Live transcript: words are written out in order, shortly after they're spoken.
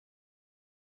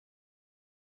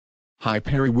Hi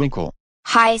Periwinkle.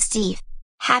 Hi Steve.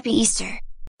 Happy Easter.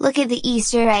 Look at the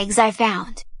Easter eggs I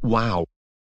found. Wow.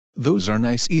 Those are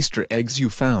nice Easter eggs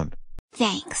you found.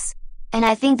 Thanks. And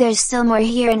I think there's still more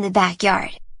here in the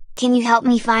backyard. Can you help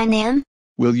me find them?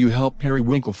 Will you help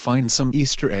Periwinkle find some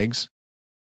Easter eggs?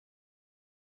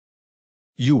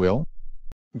 You will?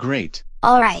 Great.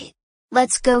 Alright.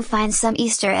 Let's go find some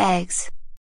Easter eggs.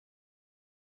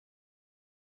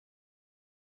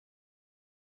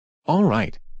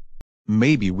 Alright.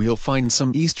 Maybe we'll find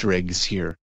some Easter eggs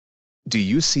here. Do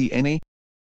you see any?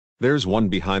 There's one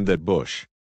behind that bush.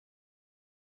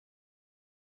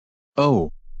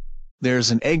 Oh.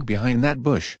 There's an egg behind that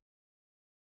bush.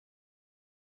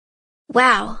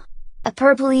 Wow! A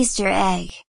purple Easter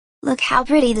egg. Look how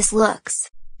pretty this looks.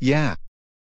 Yeah.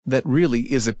 That really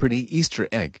is a pretty Easter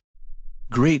egg.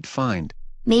 Great find.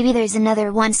 Maybe there's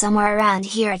another one somewhere around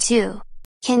here too.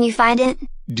 Can you find it?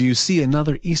 Do you see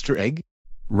another Easter egg?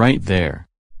 Right there.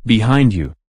 Behind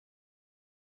you.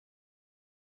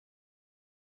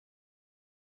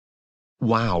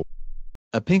 Wow.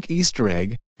 A pink Easter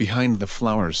egg, behind the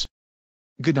flowers.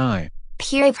 Good eye.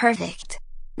 Pure perfect.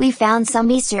 We found some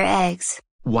Easter eggs.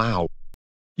 Wow.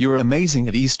 You're amazing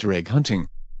at Easter egg hunting.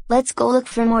 Let's go look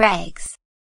for more eggs.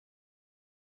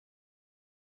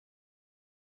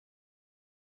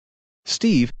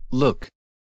 Steve, look.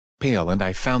 Pale and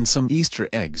I found some Easter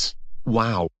eggs.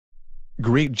 Wow.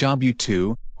 Great job you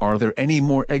two. Are there any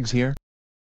more eggs here?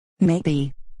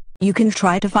 Maybe. You can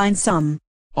try to find some.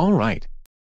 Alright.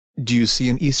 Do you see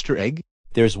an Easter egg?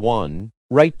 There's one,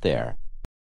 right there.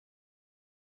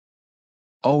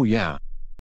 Oh yeah.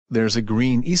 There's a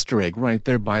green Easter egg right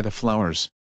there by the flowers.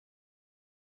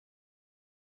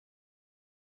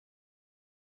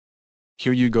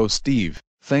 Here you go, Steve.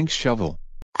 Thanks, Shovel.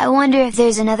 I wonder if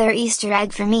there's another Easter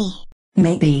egg for me.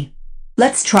 Maybe.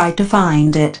 Let's try to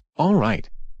find it. Alright.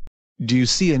 Do you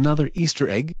see another Easter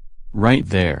egg? Right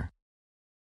there.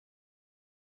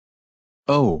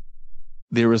 Oh.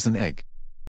 There is an egg.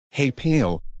 Hey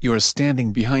Pale, you're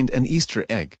standing behind an Easter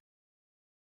egg.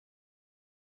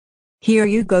 Here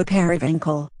you go,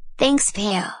 Periwinkle. Thanks,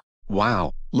 Pale.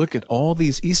 Wow, look at all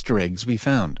these Easter eggs we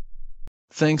found.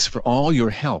 Thanks for all your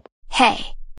help.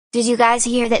 Hey! Did you guys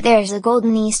hear that there's a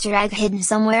golden Easter egg hidden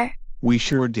somewhere? We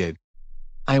sure did.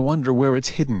 I wonder where it's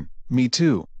hidden, me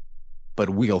too. But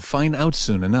we'll find out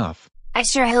soon enough. I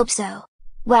sure hope so.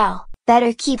 Well,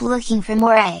 better keep looking for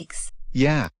more eggs.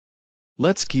 Yeah.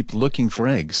 Let's keep looking for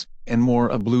eggs, and more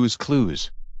of Blue's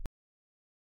Clues.